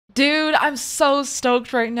Dude, I'm so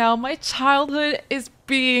stoked right now. My childhood is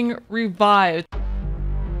being revived.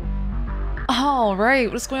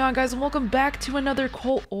 Alright, what's going on, guys, and welcome back to another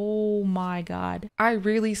oh my god. I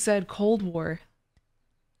really said Cold War.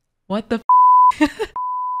 What the f?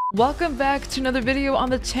 Welcome back to another video on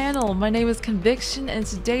the channel. My name is Khonviction, and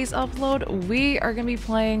today's upload, we are gonna be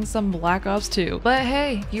playing some Black Ops 2. But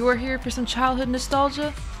hey, if you are here for some childhood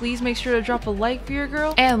nostalgia, please make sure to drop a like for your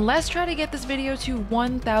girl, and let's try to get this video to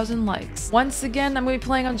 1,000 likes. Once again, I'm gonna be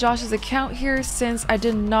playing on Josh's account here since I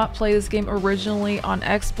did not play this game originally on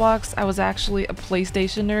Xbox. I was actually a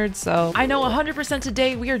PlayStation nerd, so I know 100%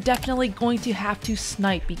 today we are definitely going to have to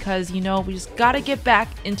snipe because, you know, we just gotta get back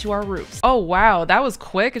into our roots. Oh wow, that was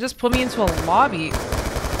quick. It just put me into a lobby.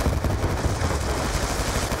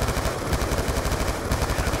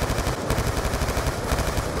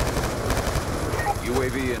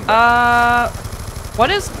 UAV in. What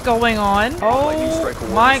is going on? Oh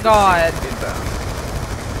my god.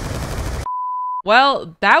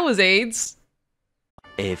 Well, that was AIDS.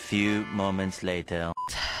 A few moments later.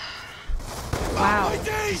 Wow.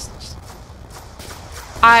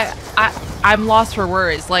 I'm lost for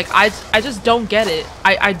words. Like, I just don't get it.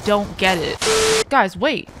 I don't get it. Guys,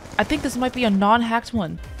 wait. I think this might be a non-hacked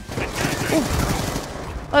one. Ooh.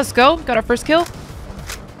 Let's go. Got our first kill.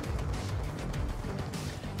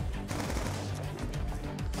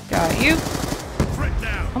 Got you.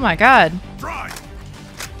 Oh my god.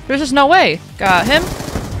 There's just no way. Got him.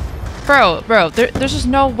 Bro, there's just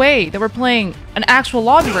no way that we're playing an actual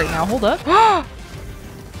lobby right now. Hold up.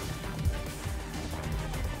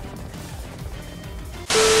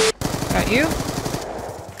 Got you.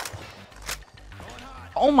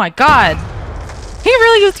 Oh my god. He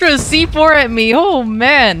really just threw a C4 at me. Oh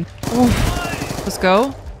man. Oof. Let's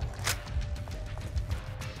go.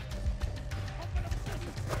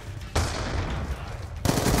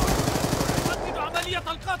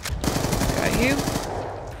 Got you.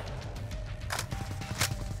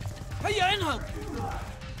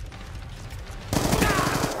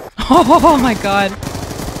 Oh my god.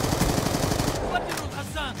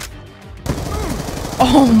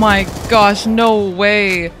 Oh my gosh, no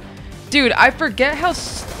way. Dude, I forget how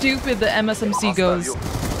stupid the MSMC goes.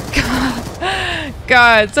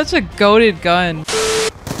 God, such a goated gun.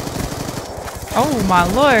 Oh my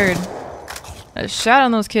lord. A shot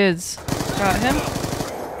on those kids. Got him.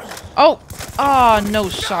 Oh, no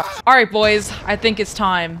shot. Alright boys, I think it's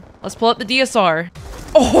time. Let's pull up the DSR.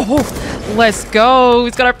 Oh, let's go.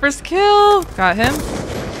 He's got our first kill. Got him.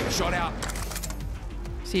 Shot out.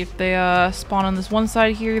 See if they spawn on this one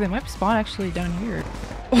side here. They might spawn actually down here.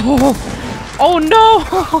 Oh no!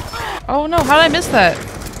 Oh no, how did I miss that?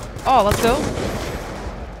 Oh, let's go.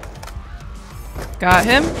 Got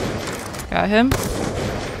him. Got him.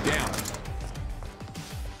 Down.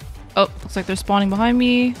 Oh, looks like they're spawning behind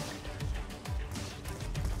me.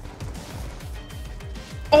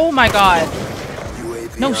 Oh my god.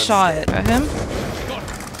 No shot. Got him.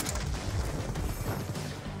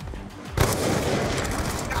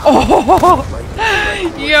 Oh!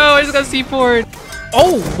 Yo, I just got C4'd.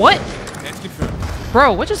 Oh, what?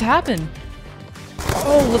 Bro, what just happened?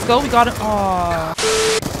 Oh, let's go. We got him. Oh.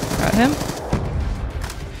 Got him.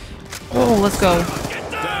 Oh, let's go.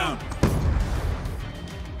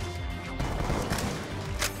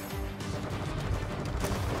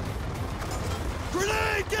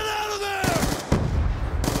 Grenade, get out of there!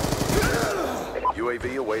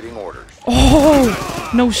 UAV awaiting orders. Oh,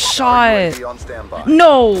 no shot. UAV on standby.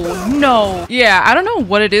 No. Yeah, I don't know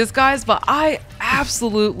what it is, guys, but I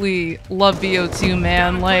absolutely love BO2,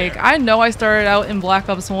 man. Like, I know I started out in Black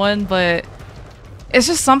Ops 1, but it's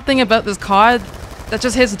just something about this COD that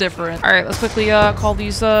just hits different. Alright, let's quickly call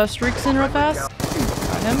these streaks in real fast.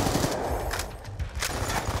 Got him.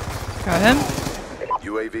 Got him.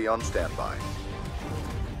 UAV on standby.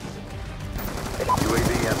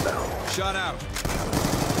 UAV inbound. Shot out.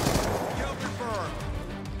 Kill confirmed.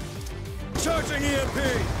 Charging EMP.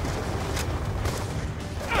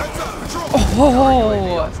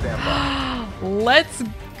 Oh, let's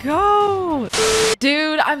go.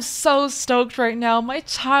 Dude, I'm so stoked right now. My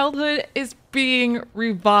childhood is being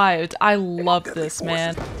revived. I love this,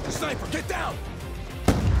 man. Sniper, get down.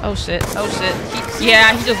 Oh shit, oh shit.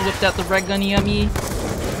 Yeah, he just whipped out the red gunny on me.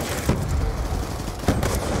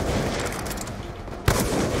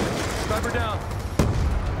 Sniper down.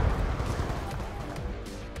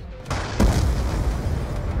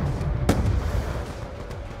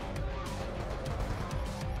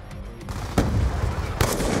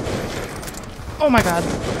 Oh my god.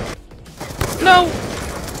 No!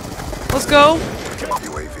 Let's go.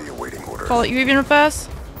 UAV awaiting orders. Call it UAV real fast.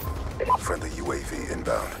 Friendly UAV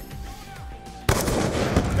inbound.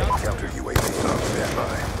 Counter UAV on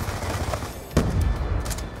standby.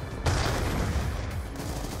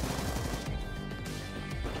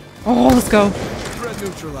 Oh, let's go. Threat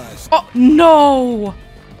neutralized. Oh, no!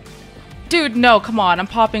 Dude, no, come on. I'm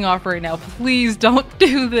popping off right now. Please don't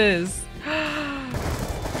do this. Sniper,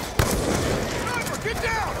 get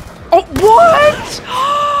down! Oh, what?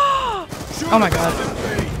 Oh my god.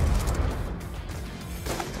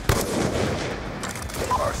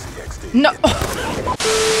 RCXD. No.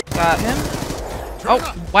 Got him.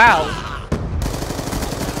 Oh, wow.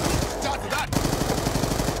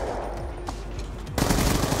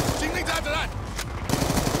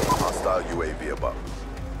 Hostile UAV above.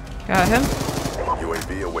 Got him.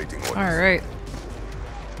 UAV awaiting orders. Alright.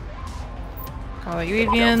 Call that UAV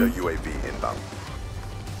Counter in. UAV inbound.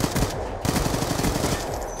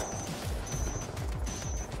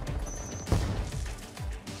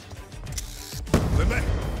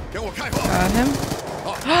 Got him.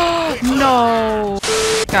 No.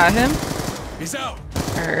 Got him. He's out.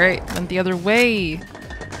 Alright, went the other way.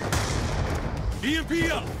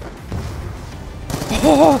 EMP up.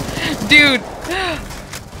 Oh, dude.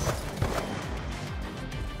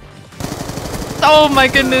 Oh my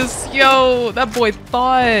goodness. Yo, that boy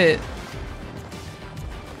thought.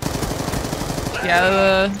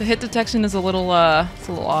 Yeah, the hit detection is a little it's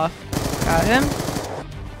a little off. Got him.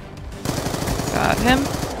 Got him.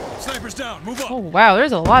 Snipers down. Move up. Oh wow,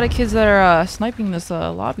 there's a lot of kids that are sniping this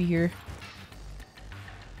lobby here.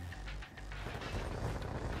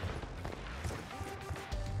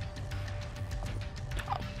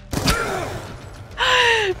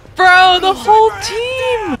 Bro, the whole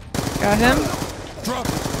team! Got him.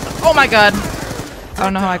 Oh my god. I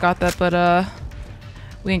don't know how I got that, but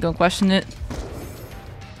we ain't gonna question it.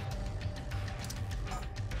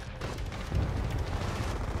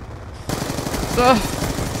 Ugh.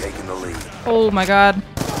 Taking the lead. Oh my god.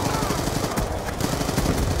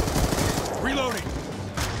 Reloading.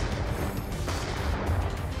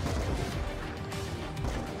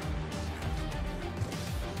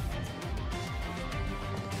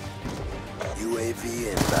 UAV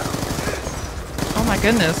inbound. Oh my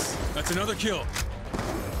goodness. That's another kill.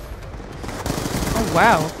 Oh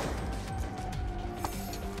wow.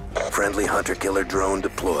 Friendly hunter-killer drone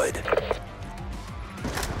deployed.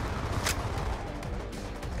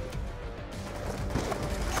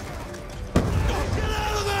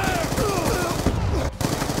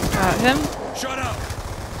 Got him. Shot out.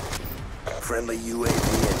 Friendly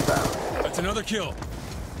UAV inbound. That's another kill.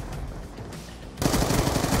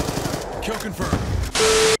 Kill confirmed.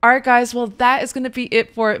 Alright guys, well that is going to be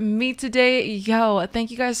it for me today. Yo, thank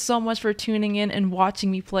you guys so much for tuning in and watching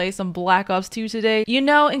me play some Black Ops 2 today. You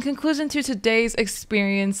know, in conclusion to today's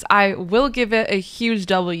experience, I will give it a huge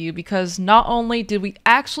W because not only did we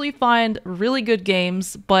actually find really good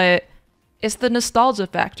games, but it's the nostalgia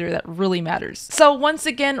factor that really matters. So once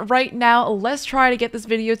again, right now, let's try to get this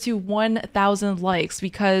video to 1,000 likes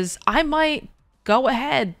because I might go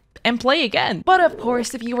ahead and play again. But of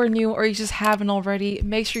course, if you are new or you just haven't already,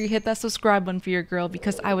 make sure you hit that subscribe button for your girl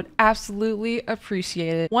because I would absolutely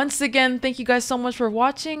appreciate it. Once again, thank you guys so much for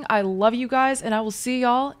watching. I love you guys and I will see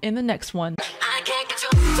y'all in the next one.